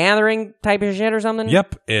Magic the Gathering type of shit or something.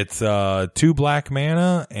 Yep, it's 2 black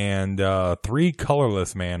mana and 3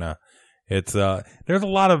 colorless mana. It's there's a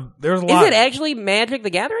lot. Is it actually Magic the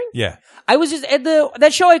Gathering? Yeah. I was just at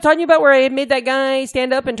that show I was talking about where I made that guy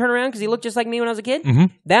stand up and turn around because he looked just like me when I was a kid. Mm-hmm.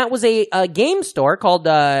 That was a game store called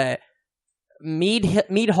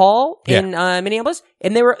Mead Hall in Minneapolis,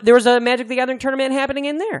 and there was a Magic the Gathering tournament happening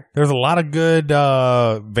in there. There's a lot of good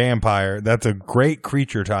vampire. That's a great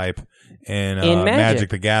creature type in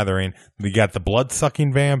Magic the Gathering. We got the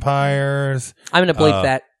blood-sucking vampires. I'm going to bleep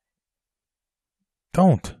that.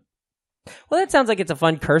 Don't. Well, that sounds like it's a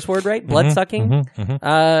fun curse word, right? Blood-sucking. But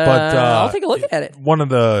I'll take a look at it. One of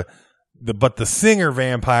the singer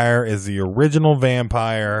vampire is the original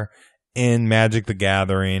vampire in Magic the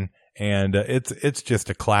Gathering. And it's just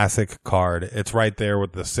a classic card. It's right there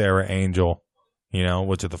with the Sarah Angel,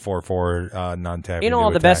 which is the 4/4 non-tap.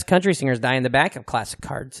 All the best country singers die in the back of classic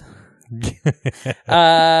cards.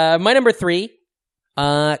 My number 3,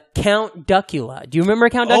 Count Duckula. Do you remember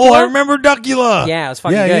Count Duckula? Oh, I remember Duckula. Yeah, it was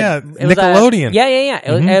fucking good. Yeah, It was Nickelodeon.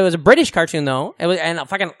 Yeah. It was a British cartoon though. It was, and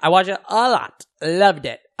I watched it a lot. Loved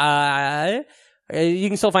it. You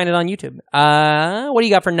can still find it on YouTube. What do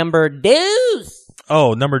you got for number 2?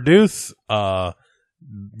 Oh, number deuce. You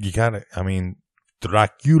got it. I mean,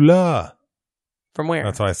 Dracula. From where?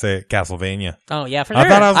 That's why I say it. Castlevania. Oh yeah, for sure. I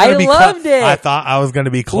thought I was going to be. loved it. I thought I was going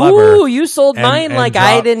to be clever. Ooh, you sold mine like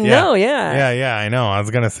I didn't know. Yeah. Yeah. I know. I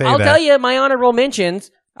was going to say I'll that. tell you my honorable mentions.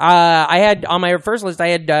 I had on my first list. I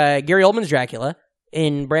had Gary Oldman's Dracula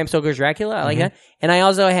in Bram Stoker's Dracula. I like that, and I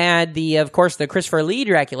also had of course, the Christopher Lee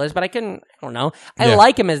Draculas. But I don't know. I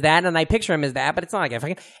like him as that, and I picture him as that. But it's not like I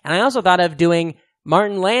fucking. And I also thought of doing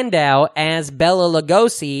Martin Landau as Bela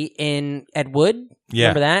Lugosi in Ed Wood. Yeah.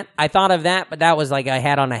 Remember that? I thought of that, but that was like a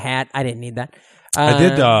hat on a hat. I didn't need that. I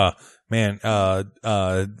did,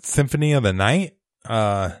 Symphony of the Night.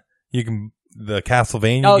 The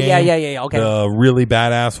Castlevania Oh, game. yeah. Okay. The really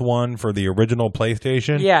badass one for the original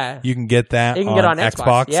PlayStation. Yeah. You can get that You can get on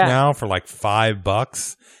Xbox, yeah. now for like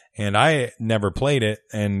 $5. And I never played it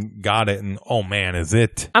and got it. And oh man, is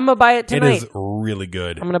it. I'm going to buy it tonight. It is really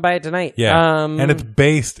good. I'm going to buy it tonight. Yeah. And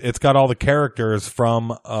it's got all the characters from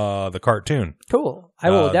the cartoon. Cool. I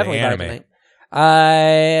will definitely buy anime. it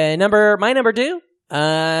tonight. My number 2.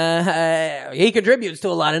 He contributes to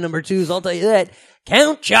a lot of number 2s, I'll tell you that.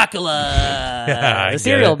 Count Chocula. The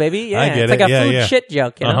cereal, baby. Yeah. I get it's like it. a food shit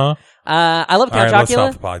joke, Uh-huh. I love Count All right, Chocula.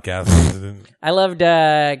 let's stop the podcast. I loved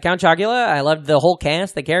Count Chocula. I loved the whole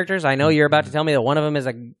cast, the characters. I know you're about to tell me that one of them is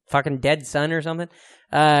a fucking dead son or something.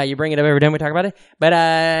 You bring it up every time we talk about it. But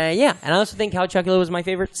yeah, and I also think Count Chocula was my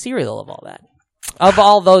favorite cereal of all that. Of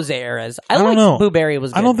all those eras. I don't liked know. Boo Berry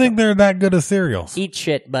was good. I don't think they're that good of cereals. Eat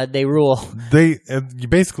shit, bud. They rule. You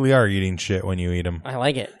basically are eating shit when you eat them. I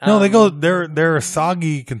like it. No, they go. Their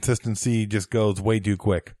soggy consistency just goes way too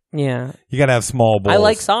quick. Yeah. You gotta have small bowls. I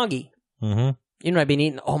like soggy. Mm-hmm. You know what I've been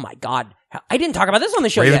eating? Oh my God. I didn't talk about this on the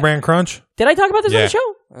show Raisin yet. Bran Crunch. Did I talk about this on Yeah. the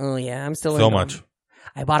show? Oh yeah, I'm still So in much.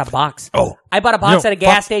 I bought a box. Oh, I bought a box at a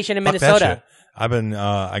gas station in fuck that Minnesota. shit. I've been.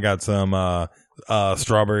 I got some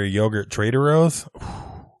strawberry yogurt Trader Joe's.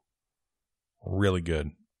 Really good.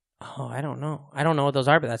 Oh, I don't know. I don't know what those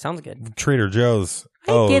are, but that sounds good. Trader Joe's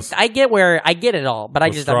I O's. get it all, but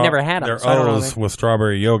I've never had them. They're So I don't know O's with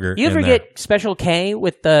strawberry yogurt. you ever in there. get Special K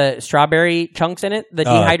with the strawberry chunks in it? The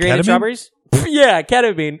dehydrated ketamine? strawberries? Yeah,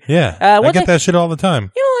 ketamine. Yeah, I what's get it- that shit all the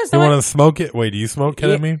time. You know, last You time want to smoke it? Wait, do you smoke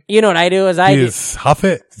ketamine? you know what I do is Do you just huff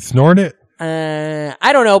it, snort it, I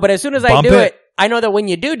don't know, but as soon as I Bump do it? it, I know that when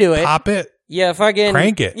you do it, pop it? you fucking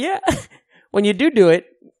Crank it. Yeah, when you do it,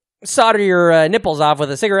 solder your nipples off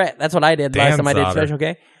with a cigarette. That's what I did last time I did solder. Special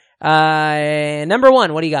K. Number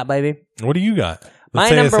one, what do you got, baby? What do you got? My Let's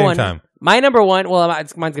say it at number the same one. time. My number one. Well,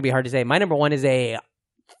 mine's gonna be hard to say. My number one is a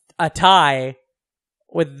tie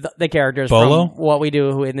with the characters Bolo? from What We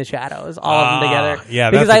Do in the Shadows, all of them together. Yeah,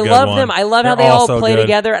 because that's a I good love one. them. I love how They're they all also play good.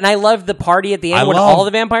 together, and I love the party at the end I when love all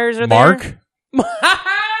the vampires are Mark, there.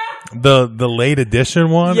 the late edition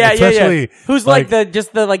one, Yeah. especially Who's like the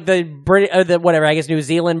Brit, the whatever, I guess New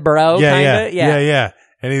Zealand bro, kinda. yeah.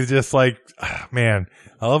 And he's just like, man,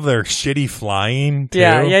 I love their shitty flying too.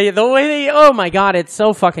 Yeah. The way they, oh my god, it's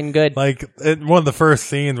so fucking good. Like one of the first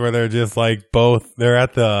scenes where they're just like they're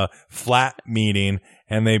at the flat meeting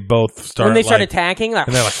and they both start When they start like, attacking, like,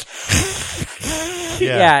 and they're like,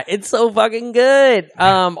 yeah, it's so fucking good.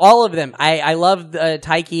 All of them. I love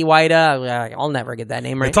Taiki Waida. I'll never get that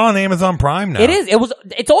name right. It's on Amazon Prime now. It is.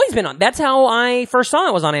 It's always been on. That's how I first saw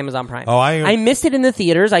it. Was on Amazon Prime. Oh, I missed it in the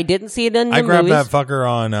theaters. I didn't see it in the I grabbed movies. that fucker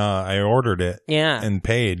on. I ordered it. Yeah. and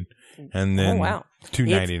paid, and then wow.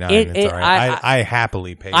 $2.99. It's- It's all right. I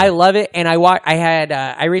happily paid. I love it, and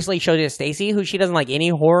I recently showed it to Stacy, who she doesn't like any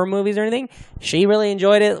horror movies or anything. She really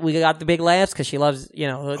enjoyed it. We got the big laughs because she loves,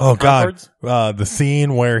 Oh Concords. God! The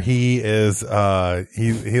scene where he is,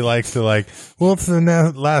 he likes to like, well, it's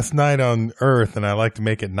the last night on Earth, and I like to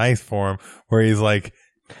make it nice for him. Where he's like,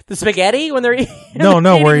 The spaghetti when they're no,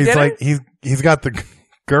 where he's dinner? like, he's got the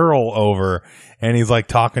girl over, and he's like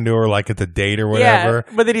talking to her like it's a date or whatever.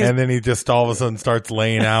 but then and then he just all of a sudden starts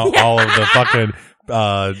laying out all of the fucking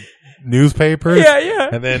newspapers. Yeah.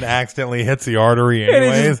 And then accidentally hits the artery And it's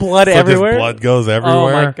anyways. just blood so just everywhere. blood goes everywhere.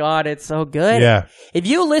 Oh my god, it's so good. Yeah. If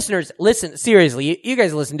you listeners listen seriously, you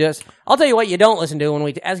guys listen to us. I'll tell you what you don't listen to when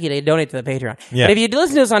we ask you to donate to the Patreon. Yeah. But if you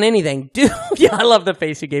listen to us on anything, I love the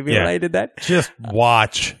face you gave me when I did that. Just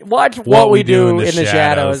watch. Watch what we do in the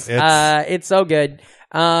shadows. shadows. It's so good.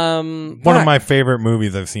 One of my favorite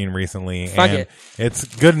movies I've seen recently. Fuck and it. It's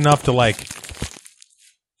good enough to like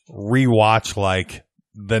rewatch like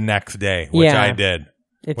the next day, which Yeah. I did.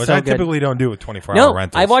 It's Which so I good. typically don't do with 24-hour No,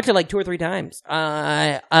 rentals. I've watched it like 2 or 3 times.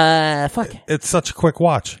 Fuck. It's such a quick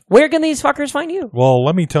watch. Where can these fuckers find you? Well,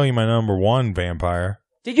 let me tell you my number one vampire.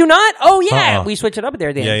 Did you not? Oh yeah, Uh-uh. we switched it up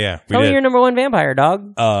there. Dan. Yeah, we Tell me did. your number one vampire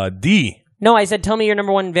dog. D. No, I said tell me your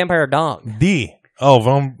number one vampire dog. D. Oh,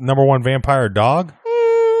 number one vampire dog?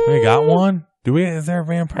 We got one? Is there a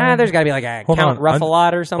vampire? There's got to be like a Hold Count on.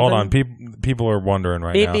 Ruffalot or something. Hold on. People are wondering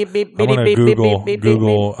right Beep, now. beep, beep, I'm beep, going to beep, beep, Google, beep, beep,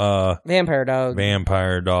 Google, Vampire dog.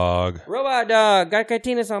 vampire dog. Robot dog. Got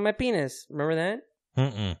chitinous on my penis. Remember that?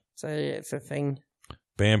 Mm-mm. It's a thing.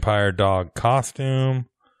 Vampire dog costume.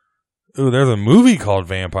 Ooh, there's a movie called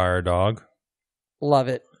Vampire Dog. Love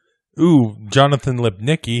it. Ooh, Jonathan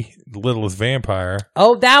Lipnicki, The Littlest Vampire.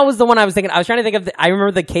 Oh, that was the one I was thinking. I was trying to think of. I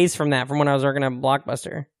remember the case from that from when I was working at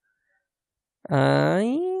Blockbuster.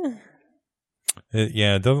 Yeah.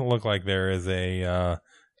 It doesn't look like there is a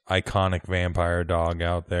iconic vampire dog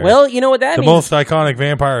out there. Well, you know what that the means. most iconic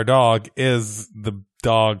vampire dog is the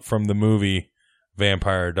dog from the movie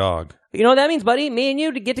Vampire Dog. You know what that means, buddy? Me and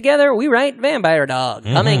you to get together. We write Vampire Dog.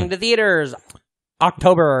 Mm-hmm. Coming to theaters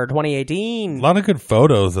October A 2018. lot of good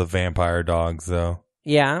photos of vampire dogs, though.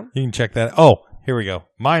 Yeah. You can check that. Oh, here we go.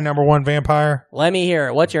 My number one vampire, Let me hear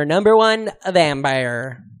it. What's your number one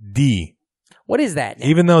vampire? D. What is that? now?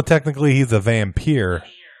 Even though technically he's a vampire.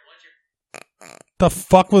 The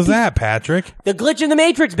fuck was that, Patrick? The glitch in the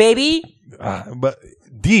Matrix, baby. But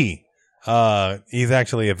D. He's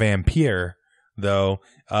actually a vampire, though.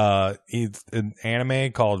 He's an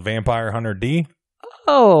anime called Vampire Hunter D.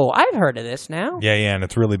 Oh, I've heard of this now. Yeah, and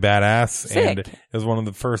it's really badass. Sick. And it was one of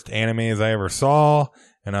the first animes I ever saw.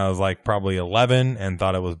 And I was like probably 11 and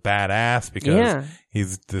thought it was badass because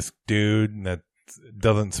he's this dude that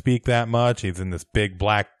doesn't speak that much. He's in this big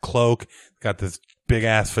black cloak, got this big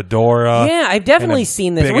ass fedora. Yeah, I've definitely and a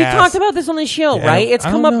seen this. big We've ass- talked about this on the show, Yeah, right? It's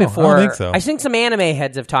I come don't up know. before. I don't think so. I think some anime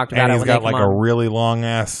heads have talked about And it. he's when got they like come a on. really long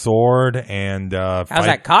ass sword and How's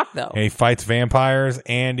that cock though? And he fights vampires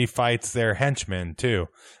and he fights their henchmen too.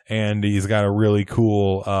 And he's got a really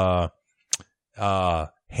cool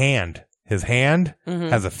hand. His hand Mhm.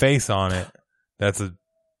 has a face on it that's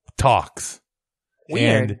talks.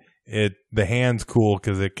 Weird. the hand's cool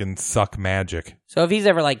because it can suck magic. So if he's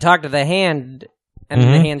ever like talk to the hand, and the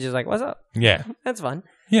hand's just like, "What's up?" Yeah, that's fun.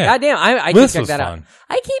 Yeah, goddamn, I can check that fun. out.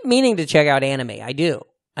 I keep meaning to check out anime. I do.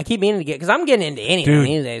 I keep meaning to get because I'm getting into anything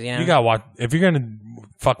these days. You gotta watch if you're gonna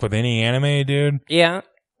fuck with any anime, dude. Yeah,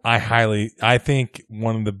 I think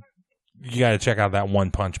you gotta check out that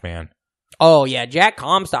One Punch Man. Oh yeah, Jack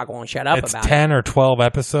Comstock won't shut up about it. It's 10 or 12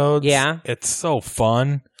 episodes. Yeah, it's so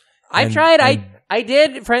fun. I've tried. I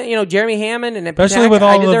did, Jeremy Hammond and especially with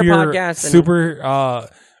all of your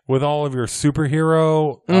with all of your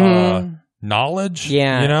superhero knowledge.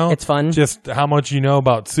 Yeah, it's fun. Just how much you know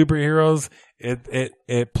about superheroes.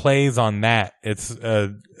 It plays on that. It's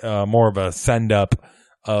more of a send up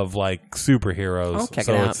of like superheroes. I'll check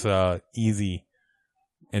it out. It's easy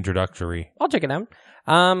introductory. I'll check it out.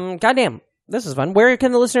 Goddamn, this is fun. Where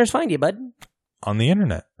can the listeners find you, bud? On the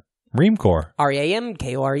internet. Reamcore.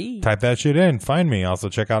 REAMKORE. Type that shit in. Find me. Also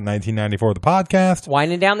check out 1994, the podcast.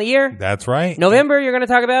 Winding down the year. That's right. November, you're going to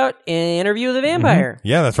talk about Interview with the Vampire. Mm-hmm.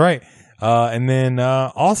 Yeah, that's right. And then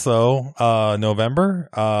also November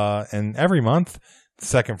and every month,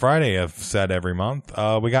 second Friday of said every month,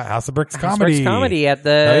 we got House of Bricks Comedy. House of Bricks Comedy at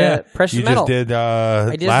the Precious Metal. You just did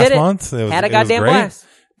last month. Had a goddamn blast.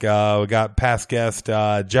 We got past guest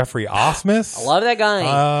Jeffrey Osmus. I love that guy.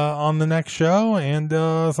 On the next show and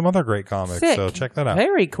some other great comics. Sick. So check that out.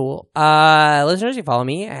 Very cool. Listeners, you follow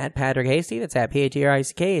me at Patrick Hasty. That's at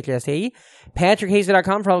PATRICKHSTE.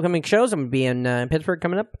 PatrickHasty.com for all upcoming shows. I'm going to be in Pittsburgh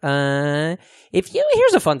coming up. Here's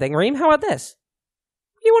a fun thing, Reem. How about this?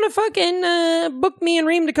 You want to fucking book me and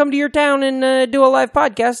Reem to come to your town and do a live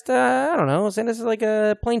podcast? I don't know. Send us like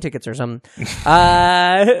plane tickets or something.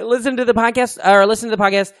 Listen to the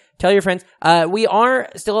podcast. Tell your friends. We are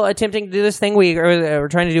still attempting to do this thing. We're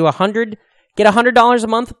trying to do get $100 a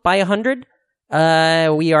month, buy 100.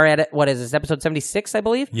 We are at, what is this, episode 76, I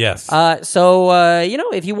believe? Yes.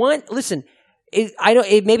 If you want, listen,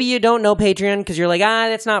 maybe you don't know Patreon because you're like,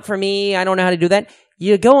 that's not for me. I don't know how to do that.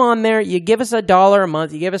 You go on there, you give us $1 a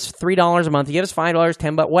month, you give us $3 a month, you give us $5,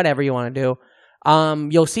 $10, whatever you want to do.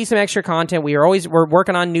 You'll see some extra content. We're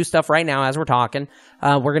working on new stuff right now as we're talking.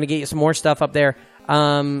 We're going to get you some more stuff up there.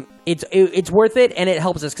 It's worth it and it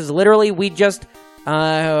helps us because literally we just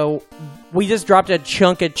dropped a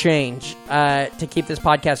chunk of change to keep this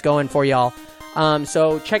podcast going for y'all.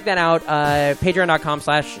 So check that out.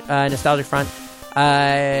 Patreon.com/nostalgicfront.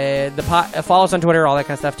 Follow us on Twitter, all that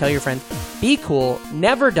kind of stuff. Tell your friends. Be cool,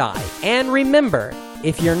 never die, and remember,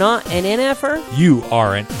 if you're not an NFer, you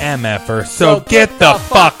are an MFer. So get the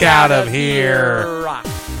fuck out of here.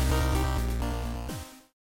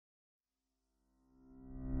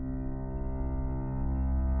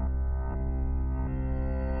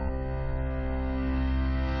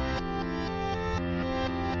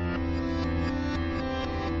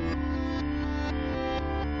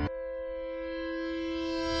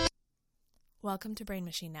 Welcome to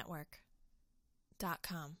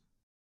BrainMachineNetwork.com.